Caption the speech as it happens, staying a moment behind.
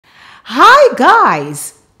Hi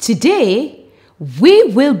guys! Today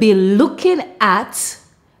we will be looking at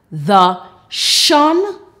the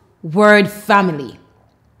shun word family.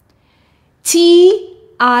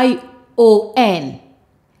 T-I-O-N.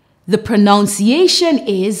 The pronunciation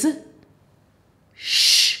is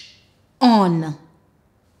shun.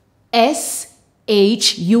 S-H-U-N.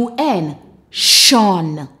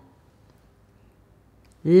 Shun.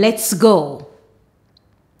 Let's go.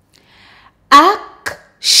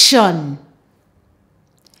 Action.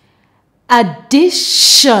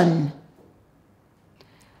 Addition.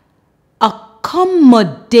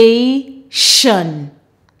 Accommodation.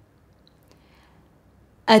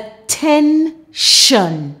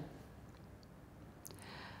 Attention.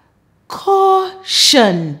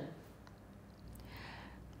 Caution.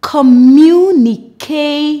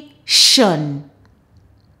 Communication.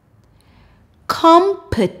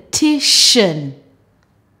 Competition.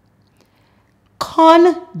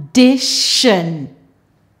 Condition.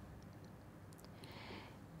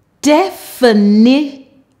 Definition.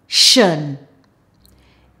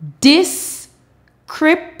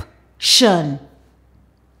 Description.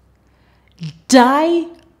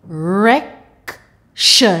 Direction.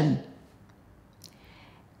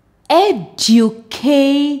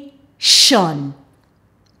 Education.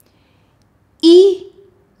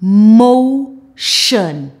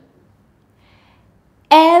 Emotion.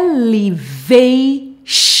 Elevation.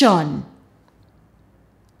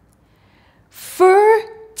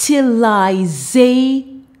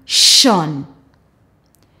 Fertilization.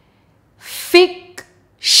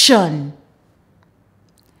 Fiction.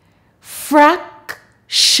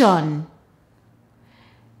 Fraction.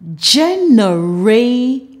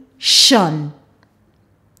 Generation.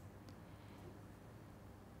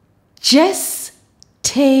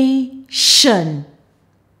 Gestation.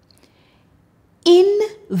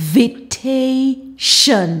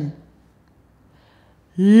 Invitation.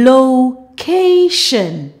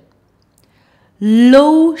 Location.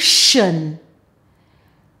 Lotion.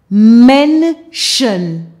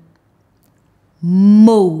 Mention.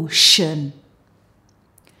 Motion.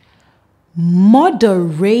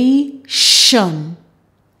 Moderation.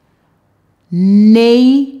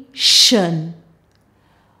 Nation.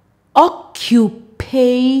 Occupation.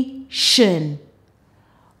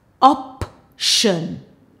 Option.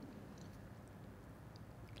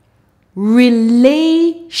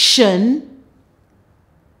 Relation.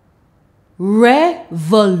 Revolution.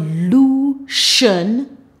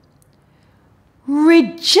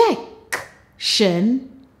 Rejection.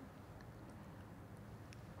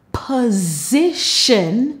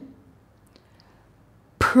 Position.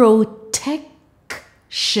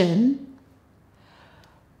 Protection.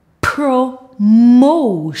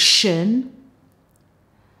 Promotion.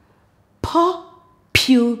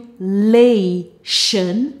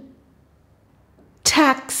 Population.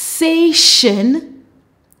 Taxation.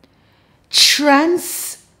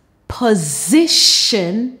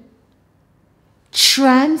 Transposition.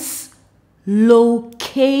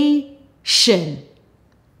 Translocation.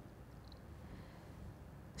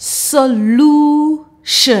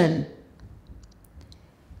 Solution.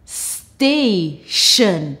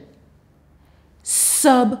 Station.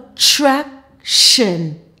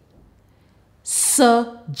 Subtraction.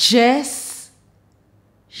 Suggestion.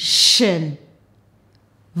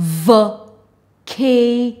 Vocation.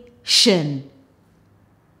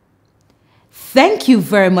 Thank you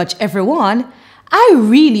very much, everyone. I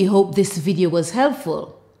really hope this video was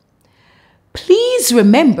helpful. Please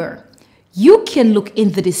remember, you can look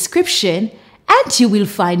in the description and you will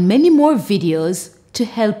find many more videos to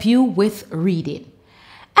help you with reading.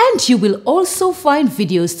 And you will also find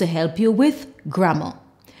videos to help you with grammar.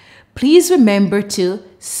 Please remember to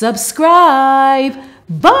subscribe.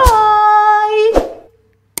 Bye!